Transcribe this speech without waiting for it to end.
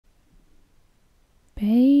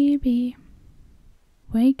Baby,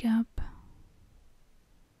 wake up.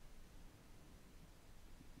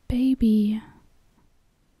 Baby,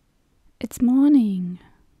 it's morning.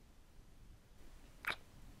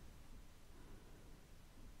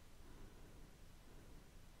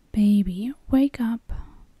 Baby, wake up.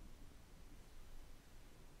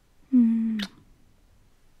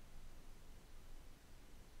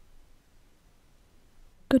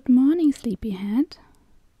 Good morning, sleepyhead.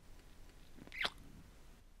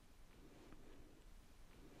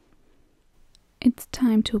 It's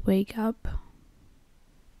time to wake up.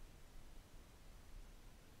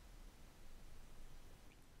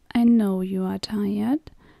 I know you are tired,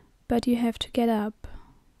 but you have to get up.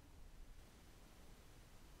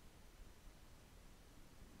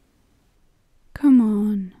 Come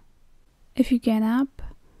on. If you get up,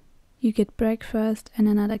 you get breakfast and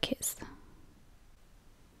another kiss.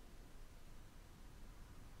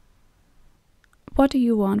 What do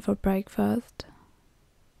you want for breakfast?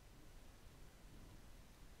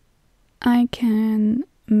 I can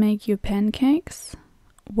make you pancakes,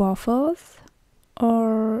 waffles,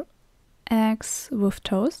 or eggs with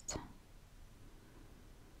toast.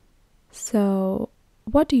 So,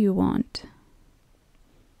 what do you want?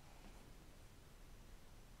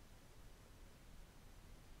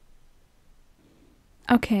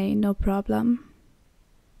 Okay, no problem.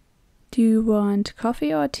 Do you want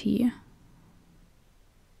coffee or tea?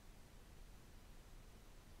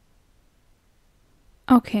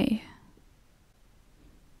 Okay.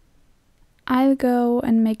 I'll go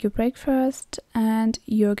and make you breakfast and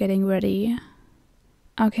you're getting ready.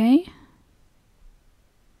 Okay?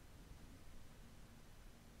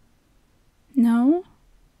 No?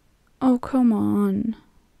 Oh, come on.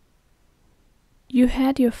 You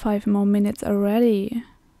had your 5 more minutes already.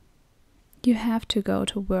 You have to go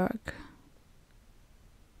to work.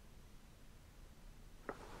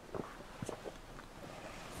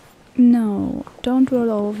 No, don't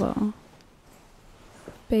roll over.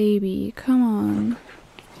 Baby, come on.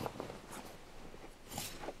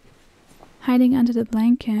 Hiding under the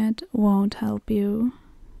blanket won't help you.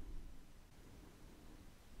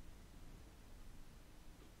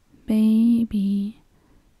 Baby,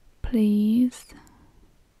 please.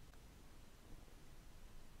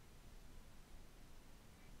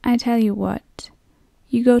 I tell you what,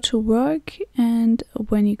 you go to work and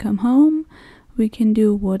when you come home, we can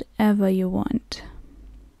do whatever you want.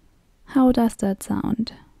 How does that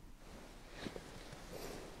sound?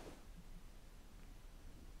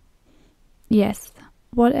 Yes,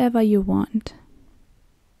 whatever you want.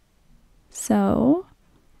 So,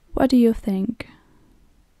 what do you think?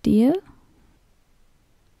 Deal?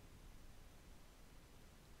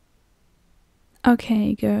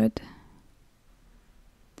 Okay, good.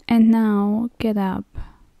 And now, get up.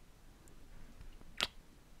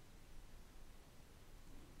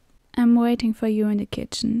 I'm waiting for you in the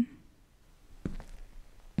kitchen.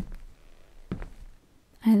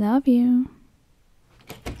 I love you.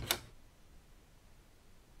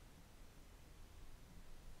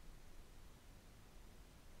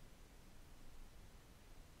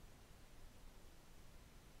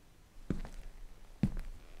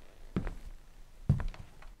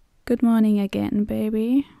 Good morning again,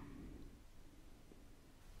 baby.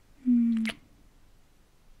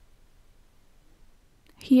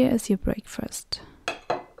 Here is your breakfast.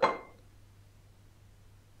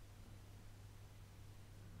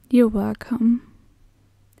 You're welcome.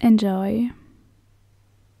 Enjoy.